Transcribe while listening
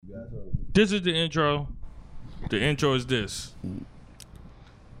This is the intro. The intro is this.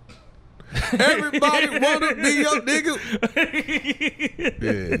 Everybody wanna be your nigga.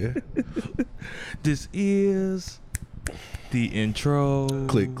 Yeah. This is the intro.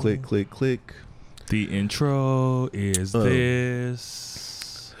 Click, click, click, click. The intro is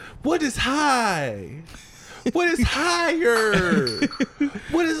this. What is high? What is higher?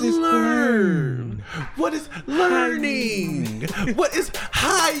 What is learn? What is learning? What is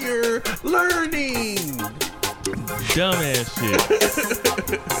higher learning? Dumbass shit.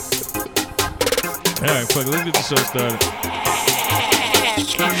 Alright, fuck it. Let's get the show started.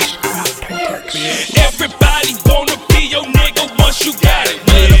 Everybody wanna be your nigga once you got it.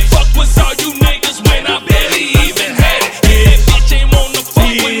 Where the fuck was all you niggas when I barely even had it? Yeah, bitch ain't wanna fuck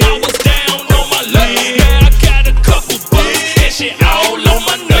when I was down on my luck. Now I got a couple bucks and shit all on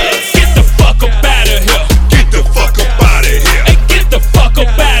my nuts. Get the fuck up out of here. Get the fuck up out of here. Hey, get the fuck up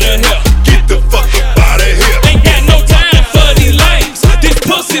out of here. Get the fuck up out of here. Ain't got no time for these lames. These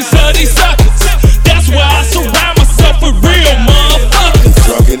pussies are these suckers. That's why I surround myself with real motherfuckers.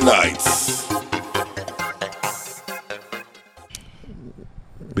 Drunken nights.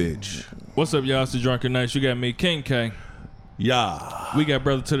 Bitch. What's up, y'all? It's the Drunken Nights. You got me, King K. Yeah. We got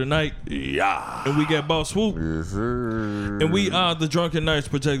Brother to the Night. Yeah. And we got Boss Swoop. Yes, sir. And we are the Drunken Knights,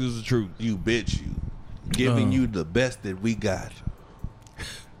 protectors of truth. You bitch you. Giving you the best that we got.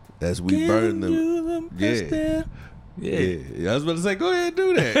 As we burn them. Yeah. Yeah. I was about to say, go ahead and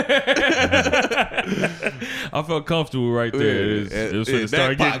do that. I felt comfortable right there. It was finna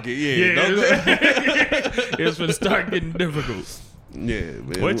start pocket, getting, it was finna start getting difficult. Yeah,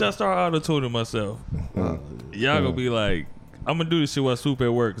 man. Wait till I start auto-tuning myself. Y'all gonna be like, I'm gonna do this shit while Swoop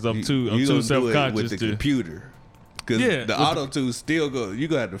at work because I'm too self-conscious with the to. computer. Because the auto tune still go. You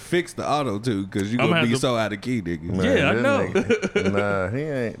gonna have to fix the auto tune because you gonna be so out of key, nigga. Man, Yeah, I that know. nigga- nah, he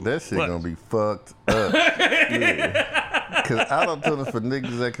ain't. That shit What? gonna be fucked up. Yeah. Cause auto-tuning for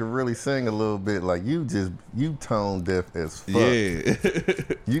niggas that can really sing a little bit. Like you tone deaf as fuck. Yeah.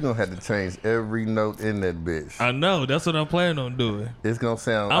 You gonna have to change every note in that bitch. I know. That's what I'm planning on doing. It's gonna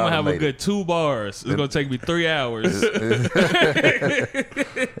sound. I'm gonna have a automated. good 2 bars. It's gonna take me 3 hours. That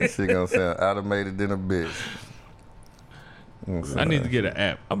shit gonna sound automated in a bitch. I need to get an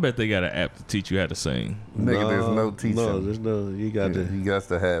app. I bet they got an app to teach you how to sing. Nigga, there's no teaching. No, there's no. You got to. You got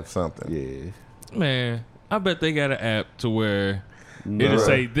to have something. Yeah. Man, I bet they got an app to where it'll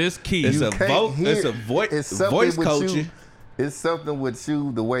say this key. It's a can't hear- It's a It's something voice with coaching. you. It's something with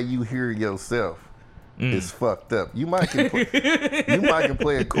you. The way you hear yourself is fucked up. You might can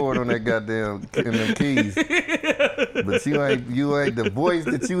play a chord on that goddamn in them keys, but you ain't the voice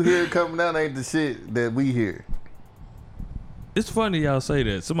that you hear coming out ain't the shit that we hear. It's funny y'all say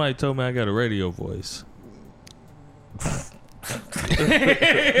that. Somebody told me I got a radio voice. Who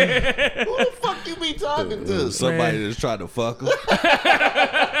the fuck you be talking to? Somebody that's trying to fuck him.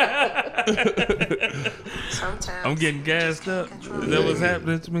 I'm getting gassed up. Is that what's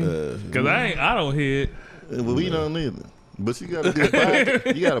happening to me? Cause I don't hear it. Well, we don't either. But you got a good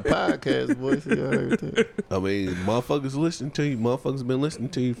podcast. You got a podcast voice. You got everything. I mean, motherfuckers listening to you. Motherfuckers been listening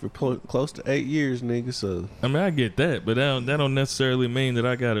to you for close to 8 years, nigga. So I mean, I get that, but that don't necessarily mean that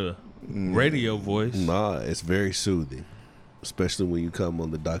I got a radio voice. nah, it's very soothing, especially when you come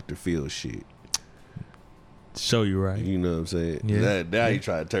on the Dr. Phil shit. Show you right. You know what I'm saying? Yeah. Now you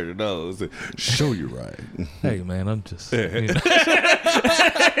try to turn it on. Say, show you right. Hey man, I'm just. You know.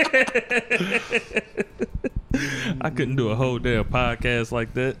 I couldn't do a whole damn podcast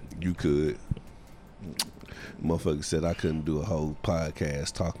like that. You could. Motherfucker said I couldn't do a whole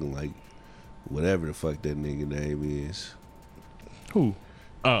podcast talking like whatever the fuck that nigga name is. Who?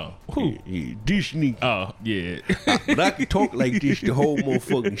 Oh, who? Yeah, this nigga. Oh, yeah. But I can talk like this the whole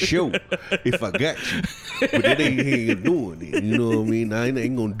motherfucking show if I got you. But that ain't doing it. You know what I mean? I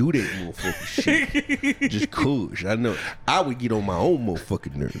ain't gonna do that motherfucking shit. Just cause. I know I would get on my own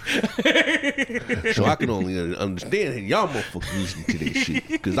motherfucking nerves. So I can only understand that y'all motherfuckers listen to that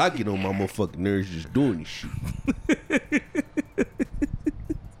shit. Cause I get on my motherfucking nerves just doing this shit.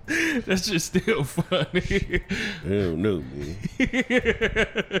 That's just still funny. I don't know, man.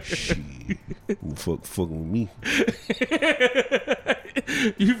 Shit. Who fucking with me?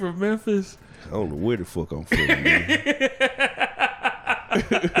 You from Memphis? I don't know where the fuck I'm from, man.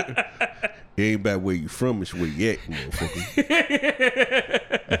 It ain't about where you from, it's where you at, motherfucker.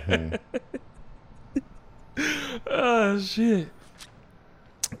 Oh, shit.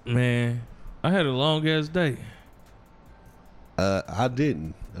 Man, I had a long ass day. I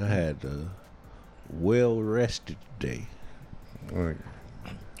didn't. I had a well-rested day. Right.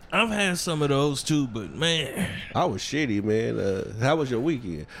 I've had some of those too, but man, I was shitty, man. How was your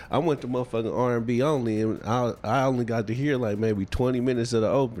weekend? I went to motherfucking R&B only, and I only got to hear like maybe 20 minutes of the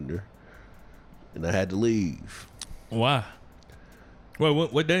opener, and I had to leave. why? Well,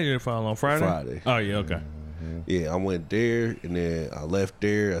 what day did it fall on? Friday? Friday. Oh yeah, okay. Yeah, I went there, and then I left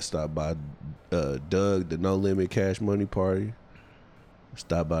there. I stopped by Doug, the No Limit Cash Money Party.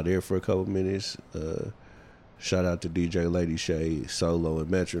 Stopped by there for a couple minutes. Shout out to DJ Lady Shade, Solo, and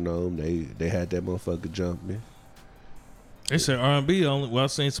Metronome. They had that motherfucker jumping. They said R&B only. Well, I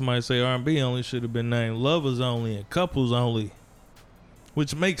seen somebody say R&B only should have been named Lovers Only and Couples Only,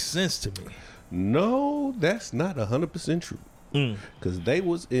 which makes sense to me. No, that's not 100% true. Because they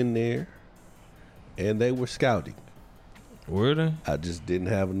was in there, and they were scouting. Were they? I just didn't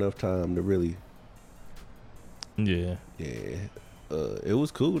have enough time to really. Yeah. Yeah. It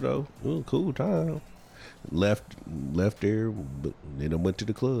was cool though. It was a cool time. Left there, but then I went to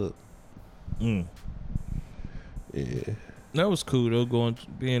the club. Yeah. That was cool though.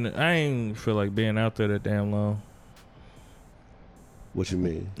 I ain't feel like being out there that damn long. What you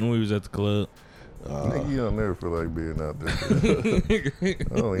mean? When we was at the club. Nigga, you don't never feel like being out there.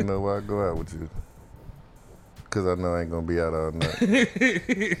 I don't even know why I go out with you. Cause I know I ain't gonna be out all night.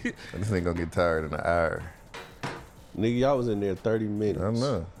 I just ain't gonna get tired in an hour. Nigga, y'all was in there 30 minutes. I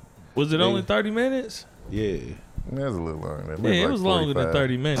know. Was it only 30 minutes? Yeah. That's a little longer. Yeah, it was longer than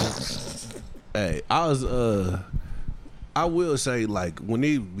 30 minutes. Hey, I will say, like, when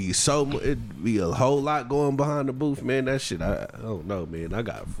it be a whole lot going behind the booth, man, that shit, I don't know, man. I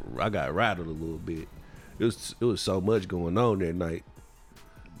got rattled a little bit. It was so much going on that night.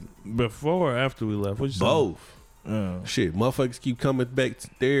 Before or after we left? What you Both. Oh. Shit, motherfuckers keep coming back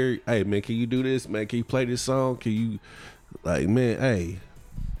there. Hey, man, can you do this? Man, can you play this song? Can you, like, man, hey.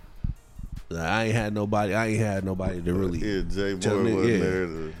 I ain't had nobody to really. Yeah, Jay tell Boy me, wasn't yeah. there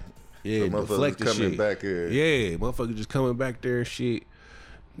to. Yeah, So motherfuckers deflect the coming shit. back here. Yeah, motherfuckers just coming back there and shit.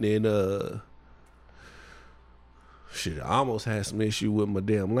 Then shit, I almost had some issue with my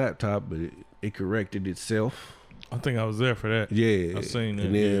damn laptop, but it corrected itself. I think I was there for that. Yeah, I seen that.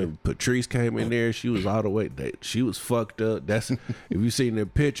 And then Patrice came in there. She was all the way. She was fucked up. That's if you seen the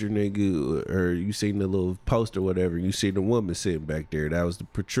picture, nigga, or you seen the little post or whatever. You see the woman sitting back there. That was the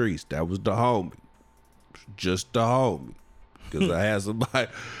Patrice. That was the homie. Just the homie. Because I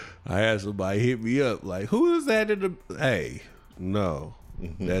had somebody hit me up like, who is that in the? Hey, no,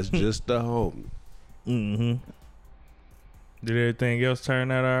 that's just the homie. Mm-hmm. Did everything else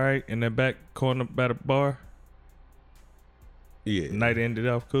turn out all right in that back corner by the bar? Yeah. Night ended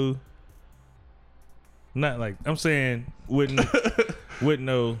off cool. Not like I'm saying wouldn't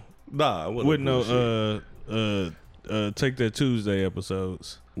no Take That Tuesday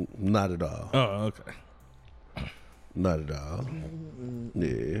episodes. Not at all. Oh, okay. Not at all.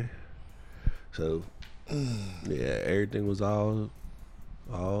 Yeah. So yeah, everything was all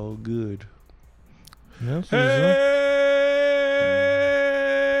good. Yes, Hey,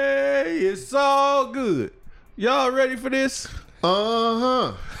 it's all good. Y'all ready for this?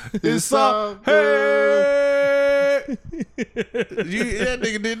 It's all Hey. That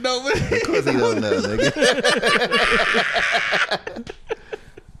nigga didn't know me. Of course he don't know, nigga.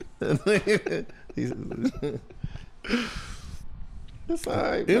 It's all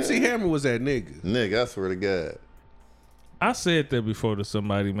right, man. MC Hammer was that nigga. Nigga, I swear to God. I said that before to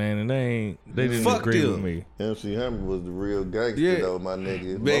somebody, man, and they didn't Fuck agree them. with me. MC Hammer was the real gangster, Yeah. though, my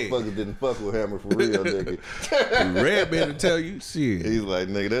nigga. Man. Motherfuckers didn't fuck with Hammer for real, nigga. Redman to tell you shit. He's like,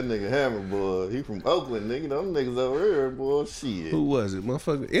 nigga, that nigga Hammer, boy. He from Oakland, nigga. Them niggas over here, boy. Shit. Who was it?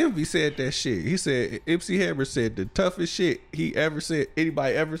 Motherfucker. Envy said that shit. He said MC Hammer said the toughest shit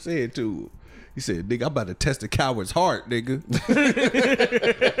anybody ever said to him. He said, nigga, I'm about to test a coward's heart, nigga.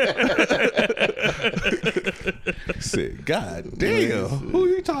 He said, God damn, who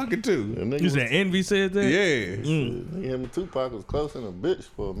you talking to? And nigga You said Envy said that? Yeah. Him and Tupac was close in a bitch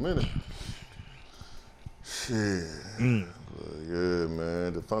for a minute. Shit. But yeah,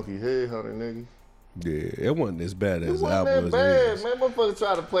 man. The Funky Headhunter, nigga. Yeah, it wasn't as bad It as the wasn't album that was. bad, man. Motherfuckers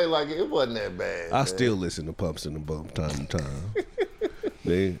try to play like it wasn't that bad. I man. still listen to Pumps and the Bump time to time.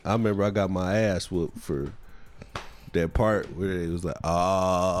 I remember I got my ass whooped for that part where it was like,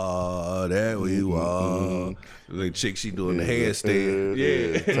 oh, there we are. Like chick, she doing the handstand.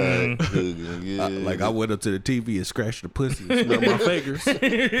 Yeah. Like I went up to the TV and scratched the pussy and smelled my fingers.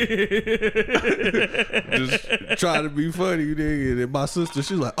 Just trying to be funny, nigga. And then my sister,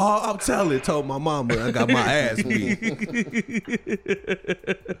 she was like, oh, I'm telling. Told my mama I got my ass beat.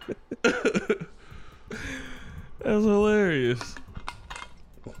 That's hilarious.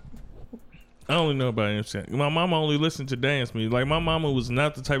 I only know about MC. My mama only listened to dance music. Like my mama was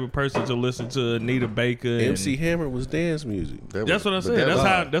not the type of person to listen to Anita Baker. MC Hammer was dance music. That's what I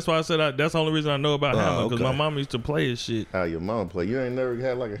said. That's why I said that's the only reason I know about Hammer, because my mama used to play his shit. How your mom play? You ain't never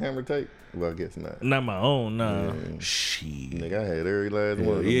had like a Hammer tape? Well, I guess not. Not my own, nah. Yeah. Shit. Nigga, I had every last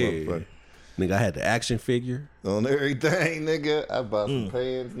one of them motherfuckers. Nigga, I had the action figure. On everything, nigga. I bought some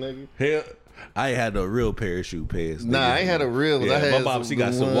pants, nigga. Hell, I ain't had no real parachute pants. Nah, I ain't had a real one. Yeah, I had my mom, she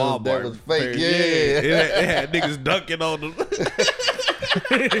got some Walmart. That was fake, yeah. It had niggas dunking on them.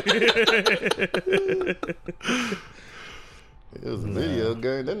 It was a video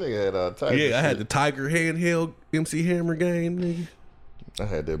game. That nigga had all types. Yeah, I had the Tiger handheld MC Hammer game, nigga. I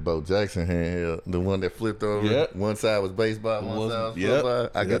had that Bo Jackson handheld, the one that flipped over. Yep. One side was baseball, one side was football.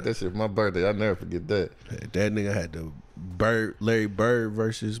 I got that shit for my birthday. I'll never forget that. That nigga had the Larry Bird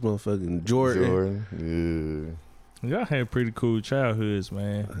versus motherfucking Jordan. Y'all had pretty cool childhoods,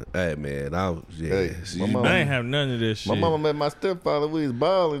 man. Hey man, I was Hey, my I mama- ain't have none of this shit. My mama met my stepfather. We was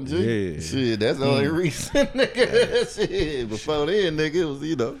balling, G. Yeah. Shit, that's the only reason, nigga. Shit. Before then, nigga, it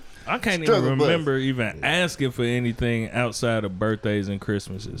was, I can't struggle even bus. remember even asking for anything outside of birthdays and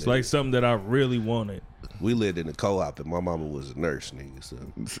Christmases. Like something that I really wanted. We lived in a co-op and my mama was a nurse, nigga. So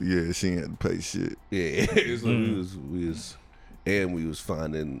Yeah, she ain't had to pay shit. yeah, so we was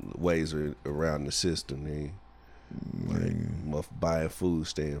finding ways around the system, man. Like buying food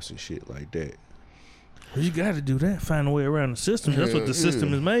stamps and shit like that. Well, you got to do that. Find a way around the system. That's what the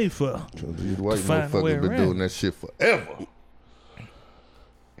system is made for. These white find a way motherfuckers been around. doing that shit forever.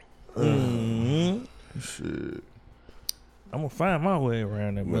 Shit. I'm gonna find my way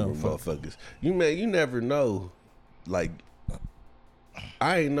around that Remember, motherfucker. motherfuckers. You never know. Like,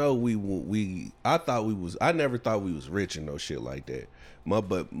 I ain't know I never thought we was rich and no shit like that.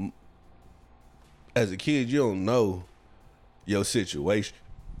 But as a kid, you don't know your situation.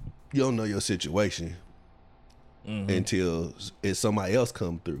 You don't know your situation until it's somebody else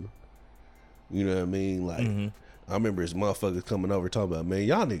come through. You know what I mean? Like, I remember his motherfuckers coming over talking about, man,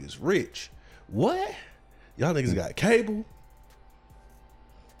 y'all niggas rich. What? Y'all niggas got cable?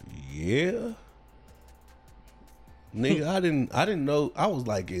 Yeah. Nigga, I didn't know. I was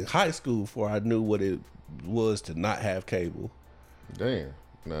like in high school before I knew what it was to not have cable. Damn.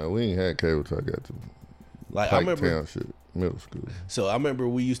 Nah, we ain't had cable till I got to Like I remember Town shit, middle school. So I remember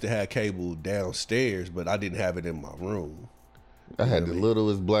we used to have cable downstairs, but I didn't have it in my room. I had the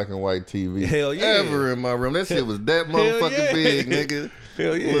littlest black and white TV Hell yeah. ever in my room. That shit was that motherfucking yeah. big, nigga.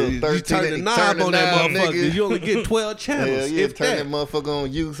 Hell yeah. Little You 13, turn the knob on that motherfucker. You only get 12 channels. Hell yeah, if turn that. that motherfucker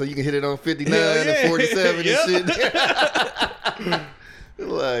on you so you can hit it on 59 Hell yeah. and 47 Yeah. and shit.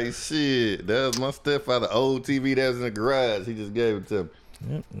 Like, shit. That was my stepfather, old TV that was in the garage. He just gave it to me.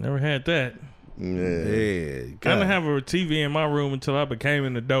 Yep, never had that. Yeah. Yeah. I didn't have a TV in my room until I became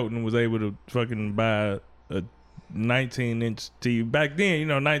an adult and was able to fucking buy a 19-inch TV. Back then,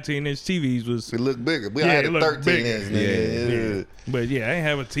 19-inch TVs was... It looked bigger. I Yeah, had it a looked 13 bigger. inch, nigga. Yeah. But yeah, I ain't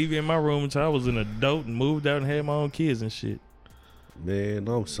have a TV in my room until I was an adult and moved out and had my own kids and shit. Man,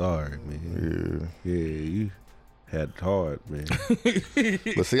 I'm sorry, man. Yeah, you had it hard, man.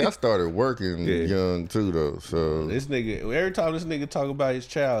 But see, I started working young too, though. So This nigga, every time this nigga talk about his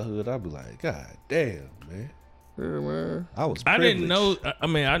childhood, I be like, God damn, man. yeah, man. I was I didn't privileged. know. I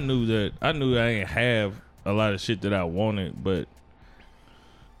mean, I knew I didn't have a lot of shit that I wanted, but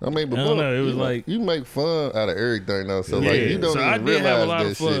I mean, but I don't know, it was you know, like- you make fun out of everything though. So like Yeah. you don't So I even did have a realize lot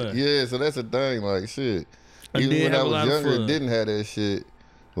that of fun. shit. Yeah, so that's the thing. Like shit. I Even did when have I a was lot of younger, fun. didn't have that shit.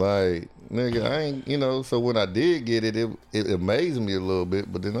 Like nigga, I ain't. So when I did get it, it amazed me a little bit.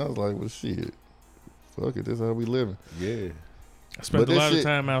 But then I was like, well, shit. Fuck it, this how we living. Yeah. I spent But a this lot of shit-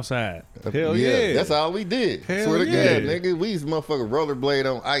 time outside. Hell yeah. That's all we did. Hell Swear to yeah. God, nigga. We used to motherfucking rollerblade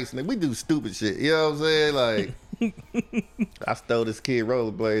on ice, nigga. We do stupid shit. You know what I'm saying? Like, I stole this kid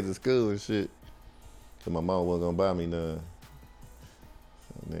rollerblades at school and shit. So my mom wasn't gonna buy me none.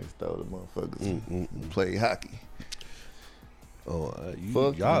 So nigga stole the motherfuckers and played hockey. Oh,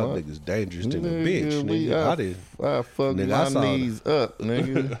 Fuck y'all my- niggas dangerous than a Nigga, bitch, we- nigga. I I didn't. fucked Nigga, I my saw knees up,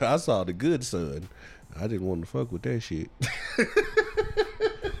 nigga. I saw the good son. I didn't want to fuck with that shit.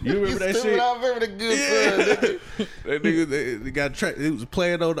 You remember that Stupid, shit? I remember the good son, nigga. That nigga, they got trapped. He was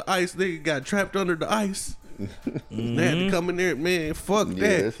playing on the ice. Nigga got trapped under the ice. They had to come in there, man. Fuck Yeah,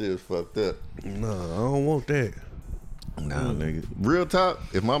 that that. shit was fucked up. No, I don't want that. Nah, nigga. Real talk,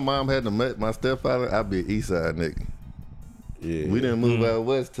 if my mom hadn't met my stepfather, I'd be an East Side nigga. Yeah, We didn't move out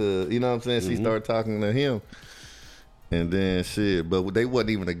west to, you know what I'm saying? She started talking to him. And then shit, but they wasn't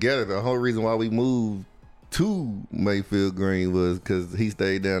even together. The whole reason why we moved to Mayfield Green was because he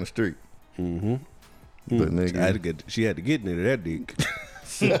stayed down the street. But nigga, she had to get into that dick.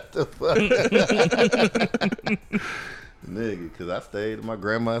 Shut the fuck up. Nigga, because I stayed at my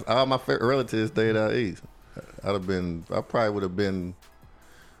grandma's. All my relatives stayed out east. I probably would have been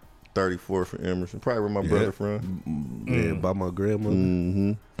 34 from Emerson. Probably where my brother from. Yeah, by my grandmother.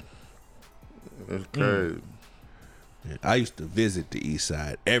 Mm-hmm. It's crazy. Yeah, I used to visit the east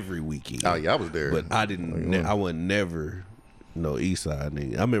side every weekend. Oh, yeah, I was there. But I didn't, I wasn't never no east side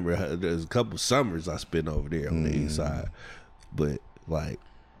nigga. I remember there's a couple summers I spent over there on the east side. But, like.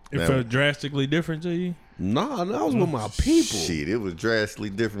 It felt drastically different to you? No, I was with my people. Shit, it was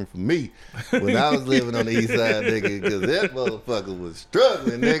drastically different for me when I was living on the east side, nigga, because that motherfucker was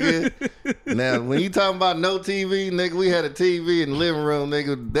struggling, nigga. Now, when you talking about no TV, nigga, we had a TV in the living room,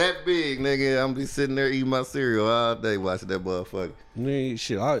 nigga, that big, nigga. I'm be sitting there eating my cereal all day watching that motherfucker. Nigga,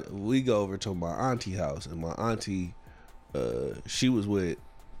 shit, we go over to my auntie house, and my auntie, she was with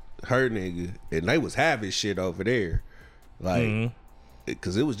her nigga, and they was having shit over there. Like,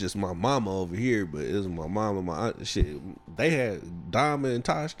 because it was just my mama over here, but it was my mama, my aunt, shit. They had Diamond and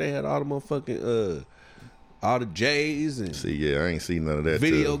Tosh. They had all the motherfucking all the J's and see. Yeah, I ain't seen none of that.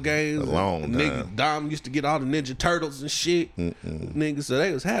 Video games. A long time. Nigga, Dom used to get all the Ninja Turtles and shit. Nigga, so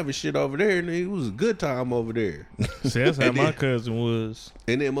they was having shit over there, nigga. It was a good time over there. See, that's how my cousin was.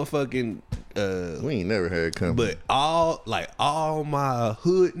 And then motherfucking we ain't never had company. but all my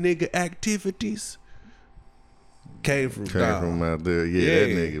hood nigga activities came from out there. Yeah, that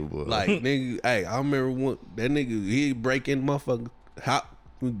nigga boy. Like, nigga, hey, I remember that nigga, he break in breaking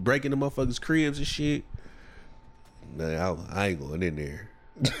the motherfuckers' cribs and shit. Nah, I ain't going in there.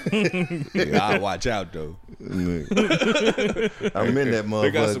 Yeah, I'll watch out though. I'm in that motherfucker.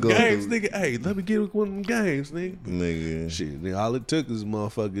 They got some games, nigga. Hey, let me get one of them games, nigga. Nigga. Shit, nigga, all it took is a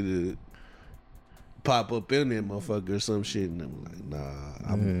motherfucker to pop up in that motherfucker or some shit, and I'm like,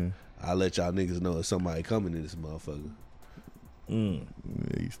 nah, I'll let y'all niggas know if somebody coming in this motherfucker. Yeah,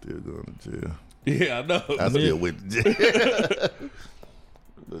 you still going to jail. Yeah, I know. I still went to jail.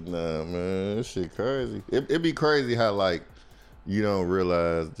 But nah, man, this shit crazy. It be crazy how, like, you don't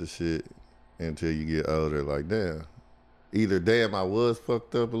realize the shit until you get older. Like, damn. Either, damn, I was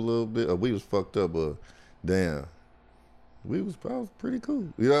fucked up a little bit, or we was fucked up, or damn, I was pretty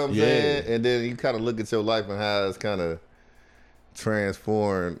cool. You know what I'm saying? And then you kind of look at your life and how it's kind of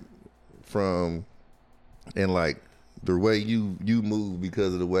transformed from, and like the way you move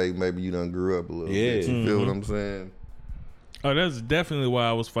because of the way maybe you done grew up a little bit. You feel what I'm saying? Oh, that's definitely why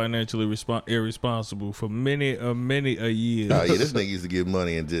I was financially irresponsible for many a year. Oh yeah, this nigga used to get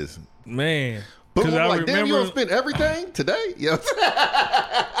money and just man. But I'm I like, damn, you don't spend everything today? Yo. Cause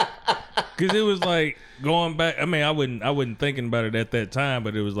it was like going back. I mean, I wasn't thinking about it at that time,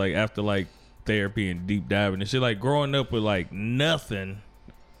 but it was like after like therapy and deep diving and shit. Like growing up with like nothing.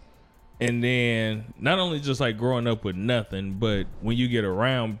 And then not only just like growing up with nothing, but when you get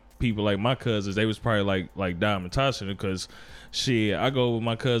around people like my cousins, they was probably like Diamond Tasha, because shit, I go with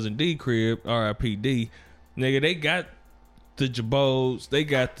my cousin D crib, R.I.P.D. Nigga, they got the Jabos, they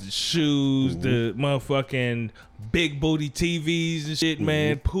got the shoes, the motherfucking big booty TVs and shit,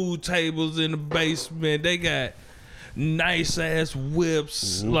 man, pool tables in the basement. They got nice ass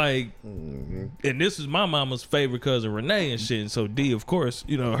whips, like, and this is my mama's favorite cousin Renee and shit. And so D, of course,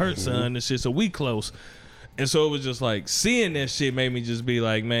 you know, her son and shit. So we close, and so it was just like seeing that shit made me just be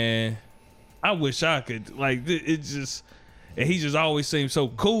like, man, I wish I could. Like, it just, and he just always seemed so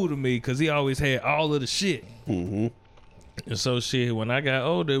cool to me because he always had all of the shit. And so shit, when I got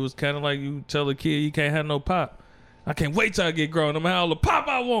older, it was kind of like you tell a kid you can't have no pop. I can't wait till I get grown. I'm gonna have all the pop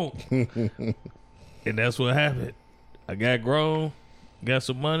I want. And that's what happened. I got grown, got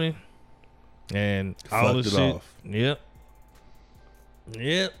some money, and all the shit. Off. Yep.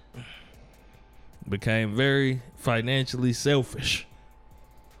 Became very financially selfish.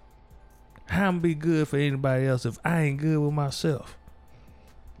 How am I be good for anybody else if I ain't good with myself?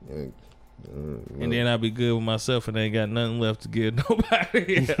 And then I be good with myself and ain't got nothing left to give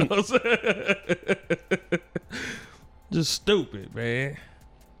nobody else. Just stupid, man.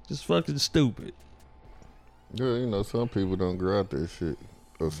 Just fucking stupid. Yeah, you know, some people don't grow out that shit.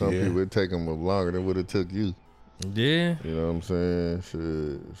 Or some people, it take them longer than what it took you. Yeah. You know what I'm saying?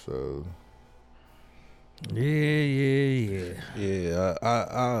 Shit, so. Yeah.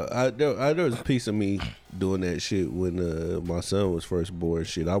 There was a piece of me doing that shit when my son was first born.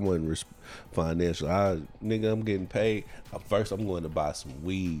 Shit, I wasn't financial. Nigga, I'm getting paid. First, I'm going to buy some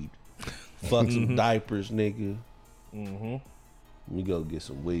weed, fuck some diapers, nigga. Let me go get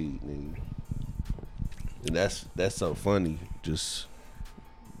some weed, nigga. And that's so funny. Just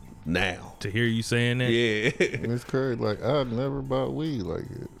now to hear you saying that. Yeah, it's crazy. Like, I never bought weed like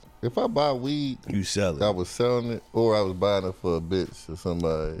this. If I buy weed, You sell I it. was selling it, or I was buying it for a bitch or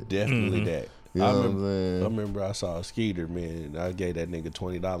somebody. Definitely that. You know I what I'm remember, saying? I remember I saw a Skeeter, man. I gave that nigga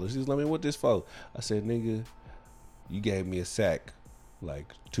 $20. He was like, man, what this for? I said, nigga, you gave me a sack like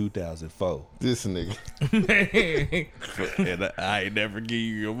 2004. This nigga. And I ain't never give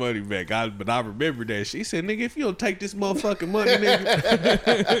you your money back. But I remember that. She said, nigga, if you don't take this motherfucking money, nigga.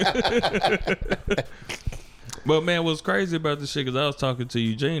 But man, what's crazy about this shit? Because I was talking to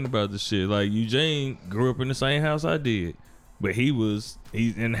Eugene about this shit. Like Eugene grew up in the same house I did, but he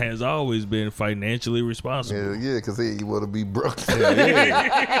and has always been financially responsible. Yeah, because he want to be broke.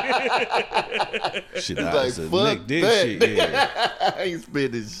 Shit, I Like, said, fuck Nick did that. shit, yeah. I ain't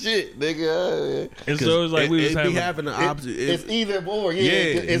spending shit, nigga. And so it's like we was be having. having the opposite. It's either or. Yeah,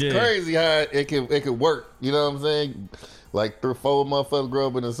 Yeah, it's yeah. crazy how it could work. You know what I'm saying? Like 3-4 motherfuckers grow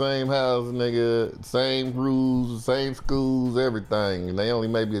up in the same house, nigga, same rules, same schools, everything, and they only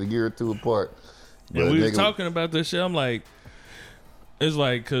maybe a year or two apart. But And we was nigga, talking about this shit. I'm like, it's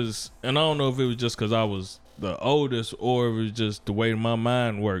like, and I don't know if it was just because I was the oldest or it was just the way my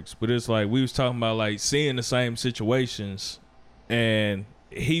mind works. But it's like we was talking about like seeing the same situations, and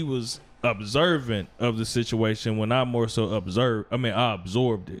he was observant of the situation when I more so observed. I mean, I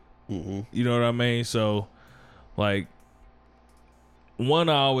absorbed it. Mm-hmm. You know what I mean? So, like, one,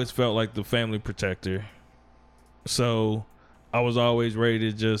 I always felt like the family protector. So I was always ready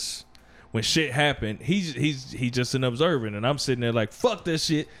to just, when shit happened, he's just an observant, and I'm sitting there like, fuck that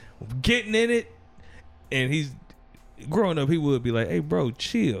shit, getting in it. And he's growing up, he would be like, hey bro,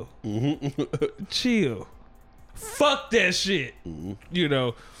 chill. Chill. Fuck that shit. You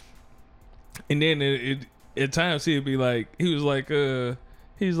know. And then it at times he'd be like, he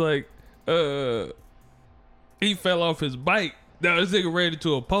fell off his bike. Now this nigga ran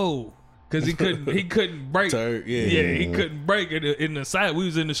into a pole because he couldn't break. Turn, yeah. He couldn't break it in the side. We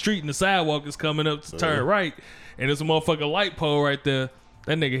was in the street and the sidewalk is coming up to turn right, and there's a motherfucking light pole right there.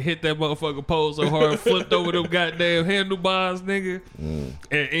 That nigga hit that motherfucking pole so hard, flipped over them goddamn handlebars, nigga, and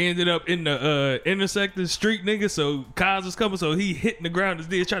ended up in the intersecting street, nigga. So cars was coming, so he hitting the ground as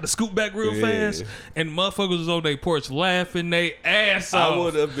did, tried to scoot back real fast, and motherfuckers was on their porch laughing they ass off. I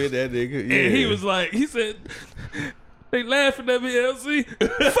would have been that nigga. Yeah. And he was like, he said, they laughing at me, LC.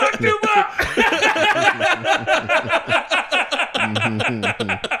 Fuck them up.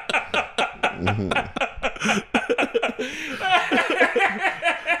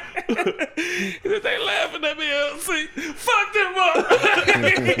 He said, they laughing at me, LC. Fuck them up.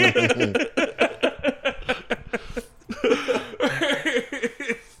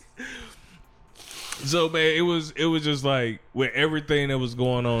 So man, it was just like with everything that was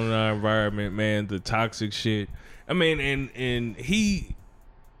going on in our environment, man, the toxic shit. I mean, and he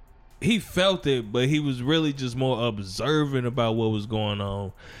felt it, but he was really just more observant about what was going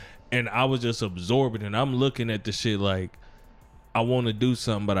on. And I was just absorbing it. And I'm looking at the shit like I want to do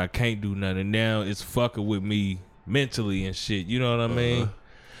something, but I can't do nothing. Now it's fucking with me mentally and shit. You know what I mean?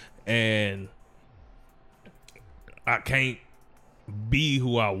 And I can't be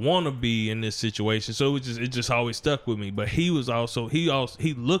who I want to be in this situation. So it just always stuck with me. But he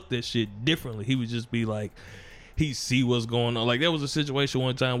looked at shit differently. He would just be like, he see what's going on. Like there was a situation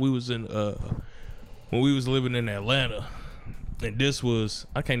one time we was in when we was living in Atlanta, and this was,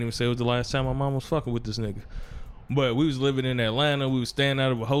 I can't even say it was the last time my mom was fucking with this nigga, but we was living in Atlanta. We was staying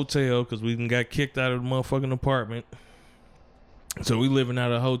out of a hotel because we got kicked out of the motherfucking apartment. So we living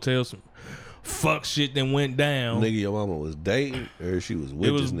out of a hotel. Some fuck shit then went down. Nigga, your mama was dating or she was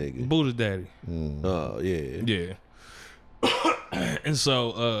with this nigga? Buddha daddy. Oh yeah. And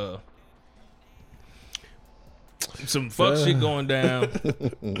so some fuck shit going down.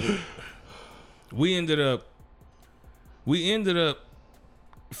 We ended up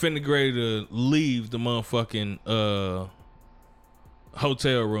finna ready to leave the motherfucking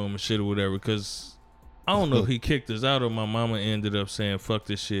hotel room and shit or whatever, because I don't know if he kicked us out or my mama ended up saying fuck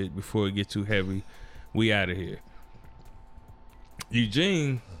this shit before it get too heavy, we out of here.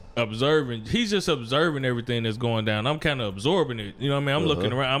 Eugene observing, he's just observing everything that's going down. I'm kind of absorbing it, you know what I mean? I'm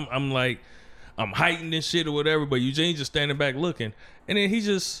looking around, I'm like, I'm heightened and shit or whatever, but Eugene just standing back looking, and then he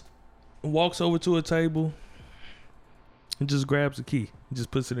just walks over to a table and just grabs the key. He just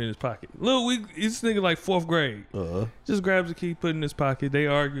puts it in his pocket. This nigga like 4th grade. Just grabs the key, put it in his pocket. They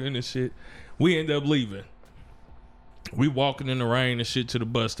arguing and shit. We end up leaving. We walking in the rain and shit to the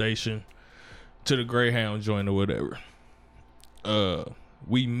bus station, to the Greyhound joint or whatever.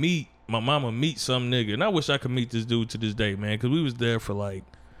 We meet, my mama meets some nigga, and I wish I could meet this dude to this day, man, because we was there for like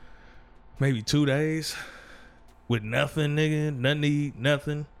maybe 2 days with nothing, nigga, nothing to eat,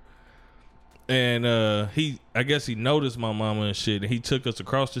 nothing. And I guess he noticed my mama and shit, and he took us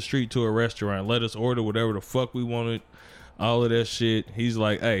across the street to a restaurant, let us order whatever the fuck we wanted, all of that shit. He's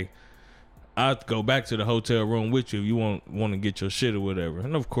like, hey, I'll go back to the hotel room with you if you want to get your shit or whatever.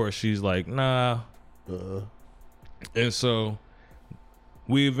 And of course she's like, nah. And so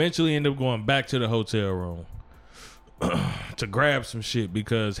we eventually end up going back to the hotel room to grab some shit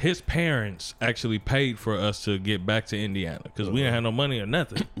because his parents actually paid for us to get back to Indiana because we didn't have no money or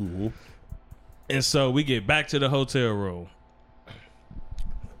nothing. And so we get back to the hotel room.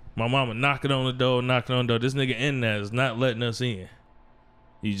 My mama knocking on the door. This nigga in there is not letting us in.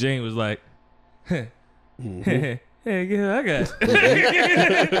 Eugene was like, hey, get what I got.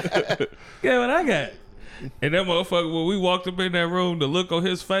 Get what I got. And that motherfucker, when we walked up in that room, the look on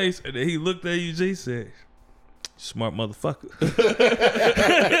his face, and then he looked at Eugene, said, smart motherfucker.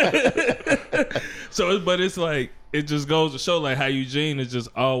 But it's like, it just goes to show like how Eugene is just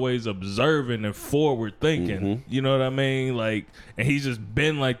always observing and forward thinking. You know what I mean? Like, and he's just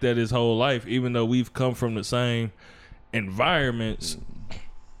been like that his whole life, even though we've come from the same environments.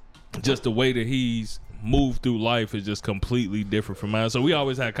 Just the way that he's moved through life is just completely different from mine. So we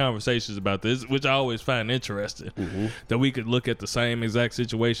always had conversations about this, which I always find interesting. That we could look at the same exact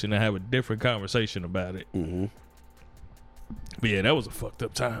situation and have a different conversation about it. But yeah, that was a fucked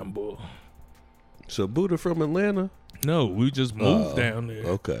up time, boy. So Buddha from Atlanta? No, we just moved down there.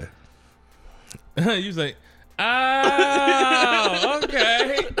 Okay. You was like, oh,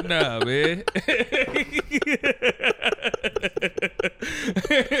 okay. Nah, man.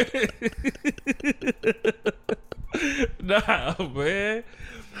 Nah, man.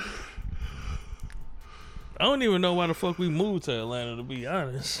 I don't even know why the fuck we moved to Atlanta, to be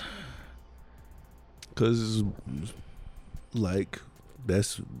honest. Because, like,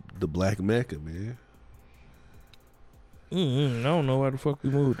 that's the Black Mecca, man. I don't know why the fuck we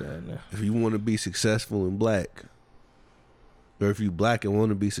moved down there. If you want to be successful in black, or if you black and want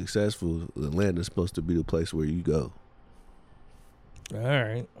to be successful, Atlanta's supposed to be the place where you go. All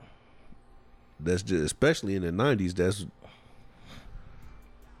right. That's just, especially in the 90s,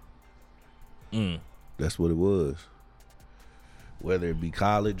 that's what it was. Whether it be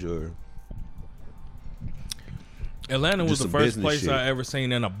college or Atlanta was just the some first business place shit. I ever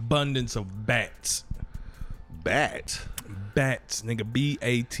seen an abundance of bats. Bats. Bats, nigga.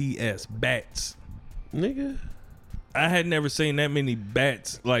 B-A-T-S. Bats. Nigga. I had never seen that many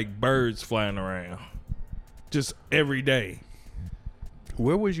bats, like birds, flying around. Just every day.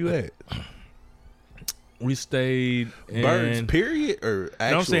 Where was you at? We stayed in... Birds, period? Or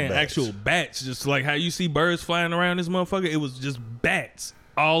actual No, I'm saying bats? actual bats. Just like how you see birds flying around this motherfucker. It was just bats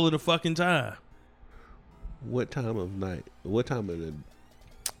all of the fucking time. What time of night? What time of the...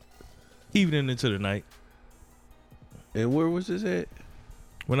 Evening into the night. And where was this at?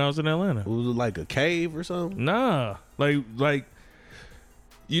 When I was in Atlanta. Was it like a cave or something? Nah. Like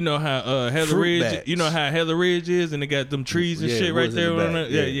you know how Heather Fruit Ridge, bats. you know how Heather Ridge is, and they got them trees and Yeah, shit it right was in there. the On back,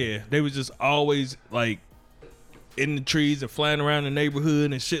 the, yeah. yeah. They was just always like in the trees and flying around the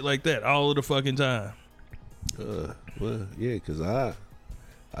neighborhood and shit like that all of the fucking time. Well, yeah, because I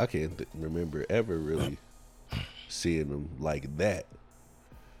can't remember ever really seeing them like that.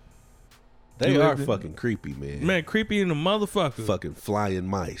 They You are lived in- fucking creepy, man. Man, creepy in the motherfucker. Fucking flying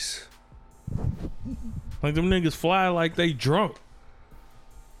mice. Like them niggas fly like they drunk.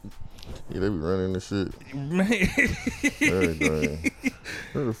 Yeah, they be running the shit. Man. Everything.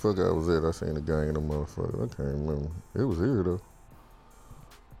 Where the fuck I was at? I seen the gang of them motherfuckers. I can't remember. It was here though.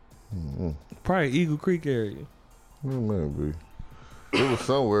 Probably Eagle Creek area. It might be. It was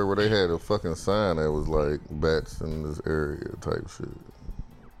somewhere where they had a fucking sign that was like bats in this area type shit.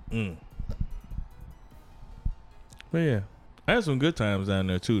 But yeah, I had some good times down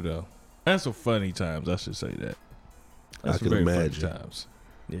there too, though. I had some funny times. I should say that. I some can very imagine. funny times.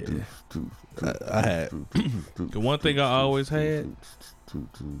 Yeah. I had The one thing I always had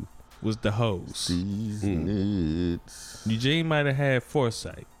was the hose. Season it. Eugene might have had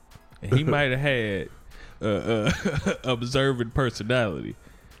foresight, and he might have had observant personality,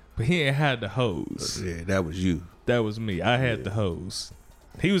 but he ain't had the hose. yeah, that was you. That was me. I had the hose.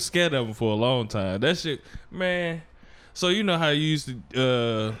 He was scared of him for a long time. That shit, man. So you know how you used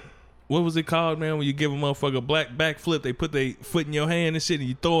to, what was it called, man? When you give a motherfucker a black backflip, they put their foot in your hand and shit, and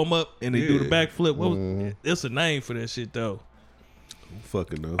you throw them up, and they do the backflip. What was? It's a name for that shit though.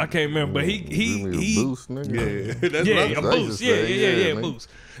 Fucking know. I can't remember, but Give me a he boost, nigga. Yeah, that's yeah, what a I boost. used to Yeah, say, yeah, nigga. boost.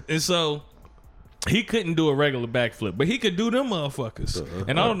 And so he couldn't do a regular backflip, but he could do them motherfuckers.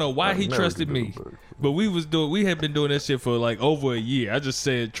 And I don't know why he never trusted could do me, a backflip. but we had been doing that shit for like over a year. I just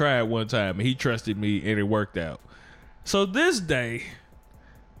said try it one time, and he trusted me, and it worked out. So this day,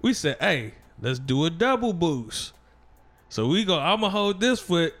 we said, hey, let's do a double boost. So I'ma hold this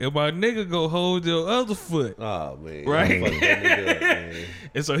foot, and my nigga go hold the other foot. Oh man, Right? Fuck that nigga up, man.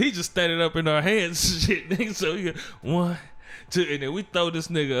 And so he just standing up in our hands and shit, nigga. So he got 1, 2, and then we throw this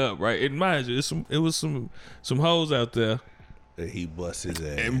nigga up, right? And mind you, it was some hoes out there. And he bust his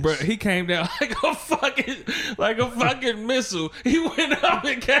ass. And bro, he came down like a fucking missile. He went up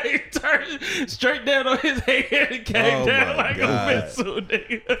and turned straight down on his head and came down like God. a missile,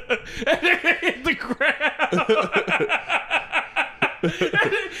 nigga. And then hit the ground. and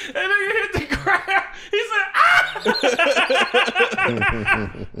then he hit the ground. He said, "Ah!"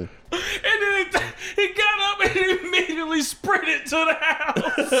 And then he got up and he immediately sprinted to the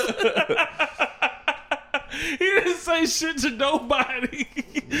house. He didn't say shit to nobody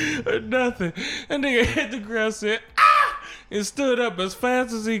or nothing. And nigga hit the ground, said, "Ah!" and stood up as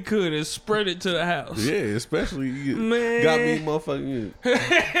fast as he could and sprinted to the house. Yeah, especially you Man. got me motherfucking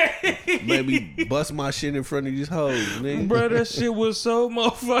made me bust my shit in front of these hoes, nigga. Bro, that shit was so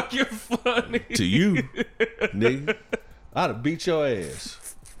motherfucking funny. To you, nigga. I'd have beat your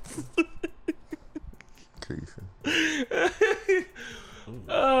ass.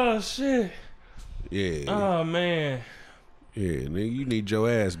 Oh, shit. Yeah. Oh, man. Yeah, nigga, you need your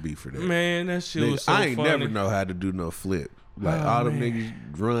ass beat for that. Man, that shit Nigga, was so I ain't funny. never know how to do no flip. Like Oh, all them man.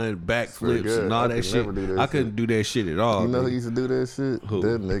 niggas run back Swear to flips God, and all I that could shit. never do that I shit. couldn't do that shit at all. You know who nigga. used to do that shit? Who?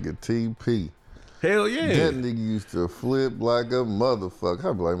 That nigga TP. Hell yeah. That nigga used to flip like a motherfucker.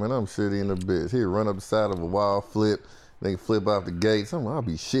 I'd be like, man, I'm shitty in the bitch. He'd run up the side of a wall, flip, nigga flip off the gates. I'll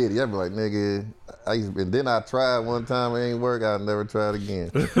be shitty. I'd be like, nigga, and then I tried one time, it ain't work. I'll never try it again.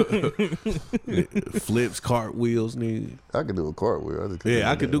 Flips, cartwheels, nigga. I could do a cartwheel. I just couldn't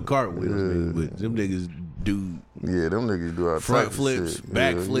Yeah, I do could that. do cartwheels, nigga, but them niggas do Yeah, them niggas do all front type of flips, shit.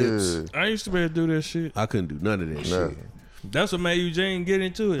 back Yeah, flips. yeah. I used to be able to do that shit. I couldn't do none of that shit. Nothing. That's what made you Jane get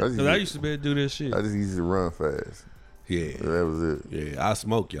into it. That's Because I good. used to be able to do that shit. I just used to run fast. Yeah. That was it. Yeah, I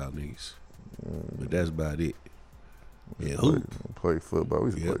smoke y'all niggas. But that's about it. Yeah, hoop. Play football. We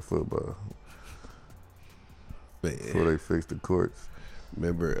used to Yep. play football before Man, they fixed the courts.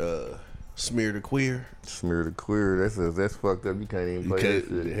 remember Smear the Queer? Smear the queer. That's fucked up. You can't even You play can't,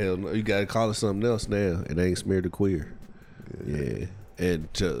 that shit. hell no, you gotta call it something else now. It ain't Smear the Queer. Yeah. And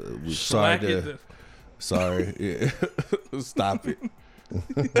we sorry Slack it. sorry. Yeah. Stop it.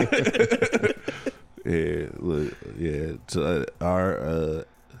 Yeah, look, yeah. To our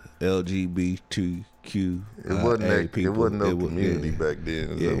LGBTQ It wasn't that. people. It wasn't no was- community yeah. back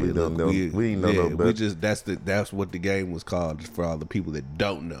then. So Yeah, we don't look, know. We didn't know no better. we just that's what the game was called, just for all the people that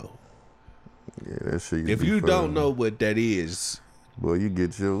don't know. Yeah, that shit. used If to be you fun. don't know what that is, boy, you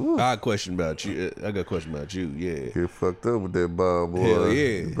get your I got a question about you. I got a question about you. Yeah, get fucked up with that ball, boy. Hell yeah.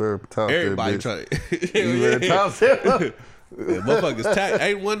 You better toss everybody that bitch. trying. You better toss that. Yeah, motherfuckers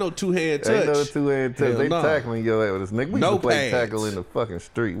ain't one no two hand touch. Ain't no two-hand touch. Hell They no. tackling your ass with this nigga. We No used to play pads. tackle in the fucking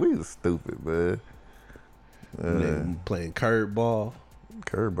street. We was stupid, man. Nigga playing curb ball.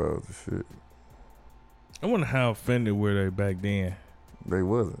 Curveballs and shit. I wonder how offended were they back then. They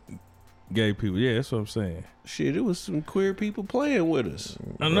wasn't. Gay people. Yeah, that's what I'm saying. Shit, it was some queer people playing with us.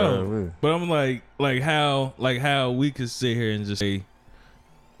 I know. Really. But I'm like how we could sit here and just say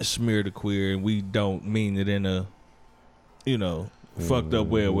smear the queer and we don't mean it in a, fucked up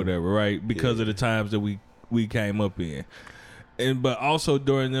way or whatever, right? Because of the times that we came up in. And but also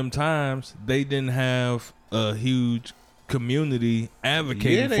during them times, they didn't have a huge community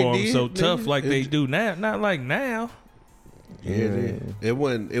advocating Yeah, they for them did, so tough nigga. like they do now. Not like now. Yeah, it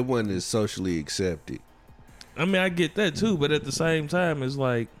wasn't as socially accepted. I mean, I get that too, but at the same time, it's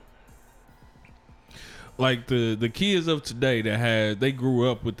like the kids of today they grew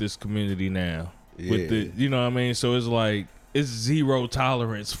up with this community now. Yeah. With the, you know what I mean? So it's like it's zero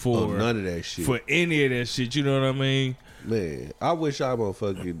tolerance for None of that shit. for any of that shit. You know what I mean? Man, I wish I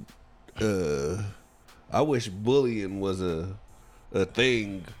motherfucking I wish bullying was a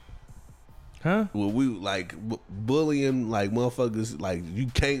thing. Huh? Where we like bullying, like motherfuckers, like you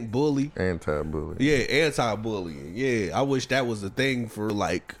can't bully. Anti-bullying. Yeah, anti-bullying. Yeah, I wish that was a thing for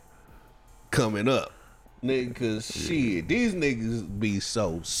like coming up, nigga. Cause shit, these niggas be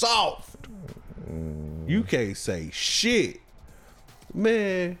so soft. You can't say shit,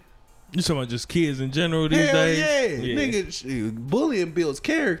 man. You talking about just kids in general these Hell days? yeah, nigga. Shit, bullying builds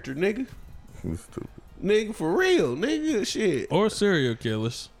character, nigga. You stupid. Nigga, for real, nigga. Shit. Or serial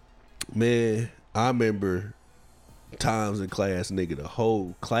killers. Man, I remember times in class, nigga, the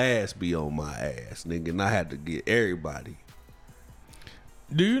whole class be on my ass, nigga, and I had to get everybody.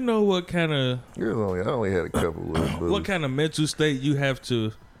 Do you know what kind of I only had a couple of what kind of mental state you have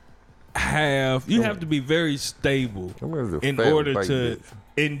to have? You have to be very stable in order to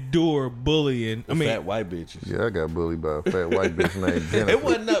endure bullying. I mean, fat white bitches. Yeah, I got bullied by a fat white bitch named Jennifer. It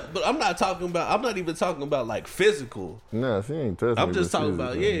wasn't up, but I'm not even talking about like physical. Nah, she ain't touching me. I'm just talking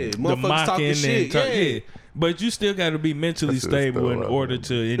about the motherfuckers talking shit. yeah. But you still got to be mentally That shit stable in still out, order man.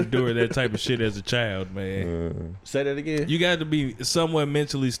 to endure that type of shit as a child, man. Say that again. You got to be somewhat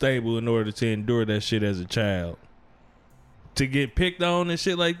mentally stable in order to endure that shit as a child. To get picked on and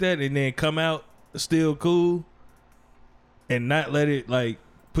shit like that, and then come out still cool, and not let it like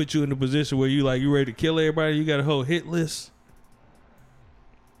put you in a position where you ready to kill everybody. You got a whole hit list.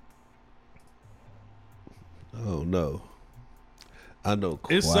 Oh no. I know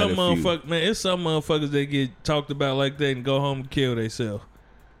quite It's some a few. motherfuckers, man. It's some motherfuckers that get talked about like that and go home and kill themselves.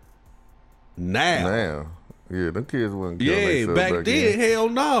 Now. Yeah, them kids wasn't killing Yeah, themselves back then, hell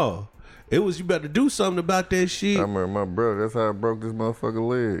no. It was you better do something about that shit. I remember my brother, that's how I broke this motherfucker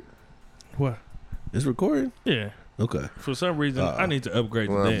leg. What? It's recording? Yeah. Okay. For some reason, I need to upgrade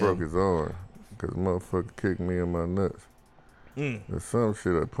Well, the I broke damn. his arm. Because motherfucker kicked me in my nuts. There's some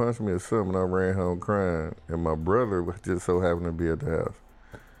shit that punched me or something. I ran home crying. And my brother just so happened to be at the house.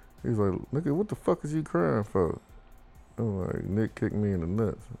 He's like, nigga, what the fuck is you crying for? I'm like, Nick kicked me in the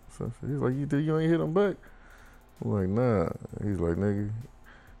nuts. So he's like, you ain't hit him back? I'm like, nah. He's like, nigga.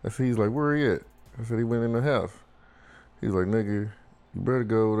 He's like, where he at? I said, he went in the house. He's like, nigga, you better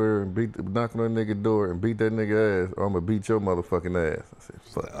go over there and knock on that nigga door and beat that nigga ass, or I'm gonna beat your motherfucking ass. I said,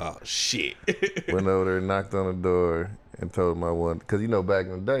 fuck. Oh shit. Went over there, knocked on the door, and told him I wanted, because back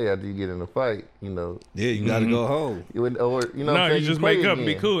in the day, after you get in a fight, Yeah, you gotta go home. you would, or No, you just make up and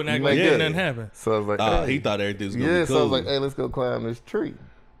be cool and act like nothing happened. So I was like, hey. He thought everything was gonna Yeah, be cool. so I was like, hey, let's go climb this tree.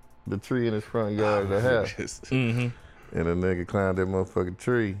 The tree in his front yard of the house. And the nigga climbed that motherfucking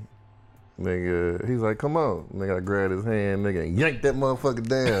tree. Nigga, he's like, come on. Nigga, I grabbed his hand, nigga, and yanked that motherfucker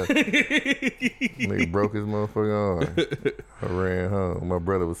down. Nigga broke his motherfucking arm. I ran home. My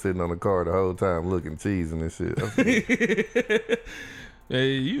brother was sitting on the car the whole time looking, cheesing and shit. I said,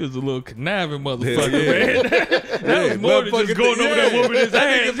 Hey, you was a little conniving motherfucker, man. That was more than just going over there whooping his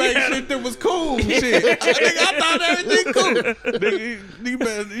That ass. nigga made shit that was cool. Shit. Nigga, I thought everything cool.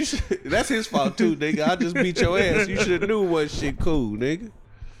 Nigga, you should, that's his fault too, nigga. I just beat your ass. You should have knew what shit cool, nigga.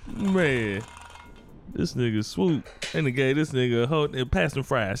 Man, this nigga swoop. And they gave this nigga a whole passing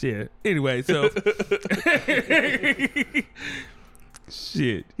fries. Yeah. Anyway, so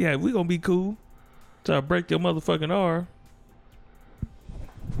shit. Yeah, we gonna be cool. Try to break your motherfucking arm.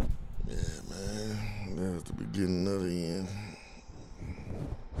 that was the beginning of the end.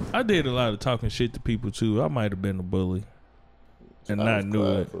 I did a lot of talking shit to people too. I might have been a bully and I not was knew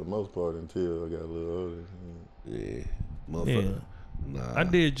quiet it. for the most part until I got a little older. Yeah, motherfucker. Yeah. Nah. I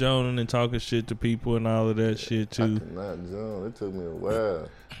did joning and talking shit to people and all of that shit I too. could not jump. It took me a while.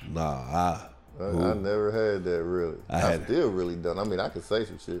 Nah, I never had that really. I I had- still really don't. I mean, I could say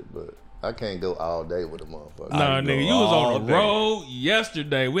some shit, but I can't go all day with a motherfucker. Nah, I nigga, know you was all on the day. road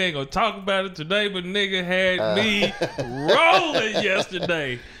yesterday. We ain't gonna talk about it today, but nigga had me rolling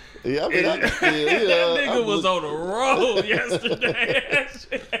yesterday. Yeah, I mean, I can still, That nigga was on the road yesterday. That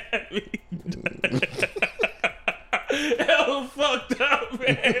shit had me hella fucked up,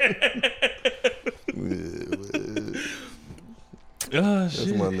 man. Oh, That's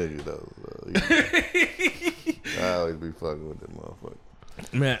shit. my nigga though. So, I always be fucking with that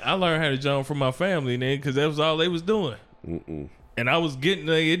motherfucker. Man, I learned how to jump from my family, nigga, because that was all they was doing. And I was getting,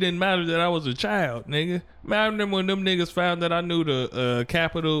 it didn't matter that I was a child, nigga. Man, I remember when them niggas found that I knew the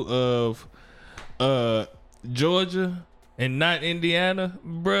capital of Georgia and not Indiana,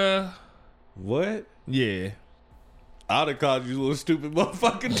 bruh. What? Yeah. I'd have called you a little stupid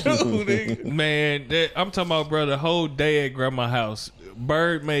motherfucker too, nigga. Man, I'm talking about, bro, the whole day at grandma's house,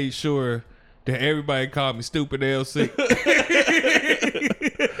 Bird made sure that everybody called me stupid LC.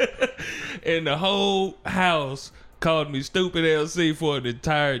 And the whole house called me stupid LC for an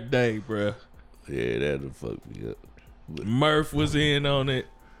entire day, bro. Yeah, that'd fuck me up. Murph was in on it.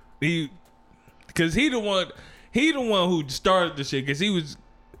 Cause he the one who started the shit. Cause he was,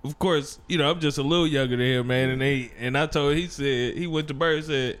 of course, I'm just a little younger than him, man. And I told, he said, he went to Bird and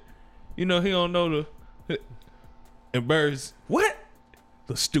said, he don't know the, and Bird's, what?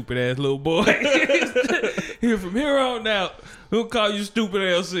 The stupid ass little boy. Here from here on out, who'll call you stupid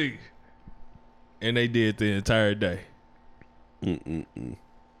LC? And they did the entire day.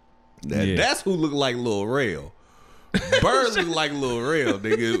 That's who looked like Lil Rail. Bird looked like Lil Rail,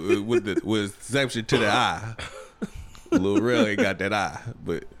 nigga, with exception to the eye. Lil Rail ain't got that eye,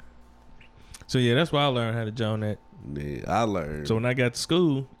 but So yeah, that's why I learned how to join that. yeah, I learned. So when I got to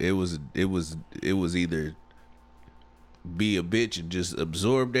school, it was either be a bitch and just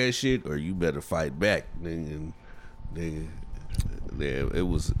absorb that shit, or you better fight back, nigga. Yeah, it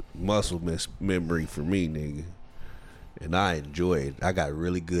was muscle memory for me, nigga. And I enjoyed it. I got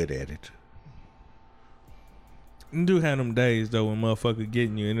really good at it. You do have them days though when motherfucker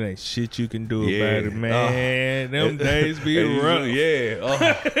getting you and it ain't shit you can do Yeah. about it, man. Them days be rough.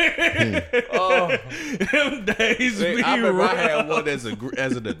 Them days be I remember rough. I had one as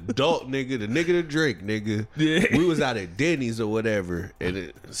an adult nigga, the nigga to drink, nigga. Yeah. We was out at Denny's or whatever,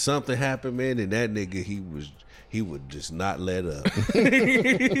 and something happened, man, and that nigga, he would just not let up.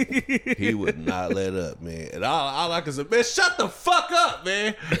 He would not let up, man. And all I could say, man, shut the fuck up,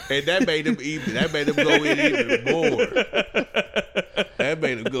 man. And that made him go in even more. That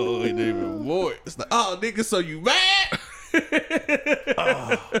made him go in even more. It's like, oh, nigga, so you mad?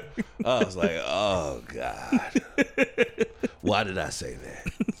 I was like, oh, God. Why did I say that?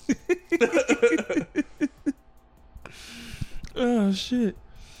 Oh shit.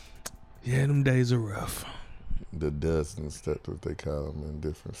 Yeah, them days are rough. The dozens, that's what they call them in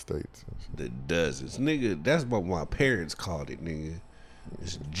different states. The dozens. Nigga, that's what my parents called it, nigga.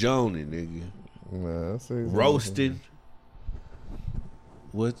 It's joning, nigga. Nah, I say Roasting.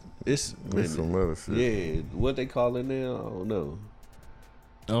 What? It's some other shit. Yeah, what they call it now? I don't know.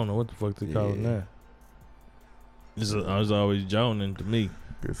 I don't know what the fuck they call it now. I was always joning to me.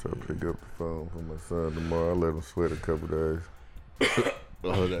 Guess I'll pick up the phone for my son tomorrow. I let him sweat a couple days.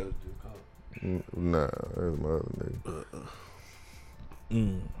 Oh, that was Nah, that's my other nigga. I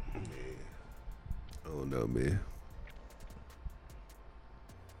don't know, man.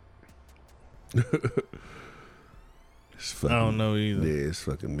 It's fucking, I don't know either. Yeah, it's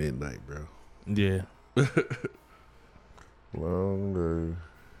fucking midnight, bro. Yeah. Long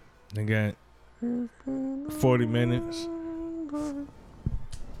They got 40 minutes.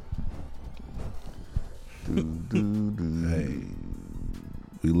 day. Hey,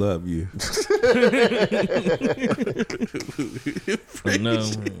 we love you. I know.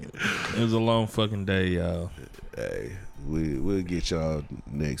 It was a long fucking day, y'all. Hey, we'll get y'all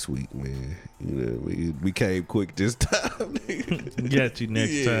next week, man. You know, we came quick this time. Got you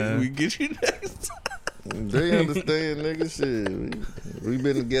next time. We get you next time. They understand, nigga. Shit, we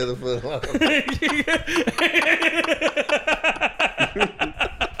been together for a while.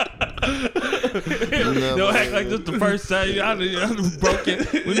 Don't act like this the first time. I done broke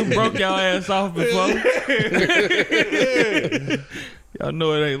it. We done broke y'all ass off before. Y'all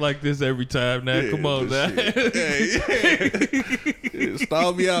know it ain't like this every time now. Come on now. Hey.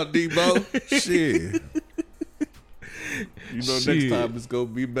 Stall me out, Debo. Shit. You know, Shit. next time it's gonna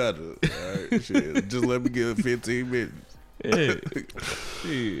be better. All right, shit. Just let me give it 15 minutes. Yeah.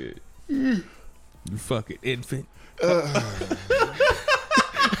 Shit. You fucking infant.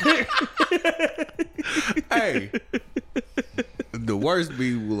 Hey, the worst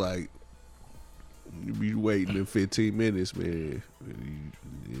be like you be waiting in 15 minutes, man.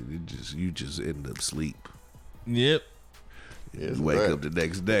 You just end up sleep. Yep. Yes, Wake right. up the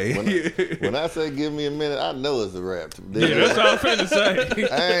next day. When I say give me a minute, I know it's a wrap. Yeah, that's all I'm finna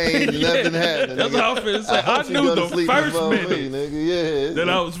say. Ain't nothing happening. That's nigga. all I'm finna say. I hope you knew go to the sleep first before minute me, nigga. Yeah, that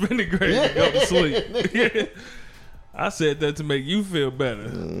I was finna grade to go to sleep. I said that to make you feel better.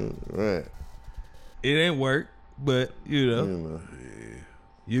 right. It ain't work, but you know,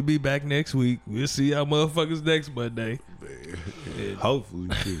 you'll be back next week. We'll see y'all motherfuckers next Monday. Hopefully,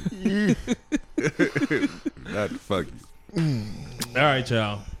 too. Not fuck you. All right,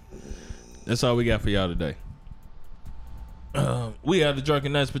 y'all. That's all we got for y'all today. We are the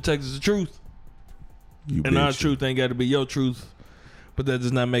Drunken Knights, protectors of truth. And our truth ain't got to be your truth, but that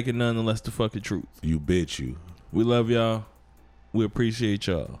does not make it none unless the fucking truth. You bitch you. We love y'all. We appreciate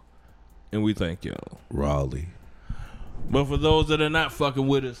y'all. And we thank y'all. Raleigh. But for those that are not fucking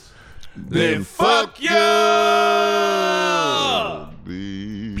with us, Then fuck you!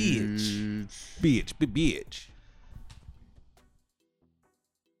 Bitch. Bitch.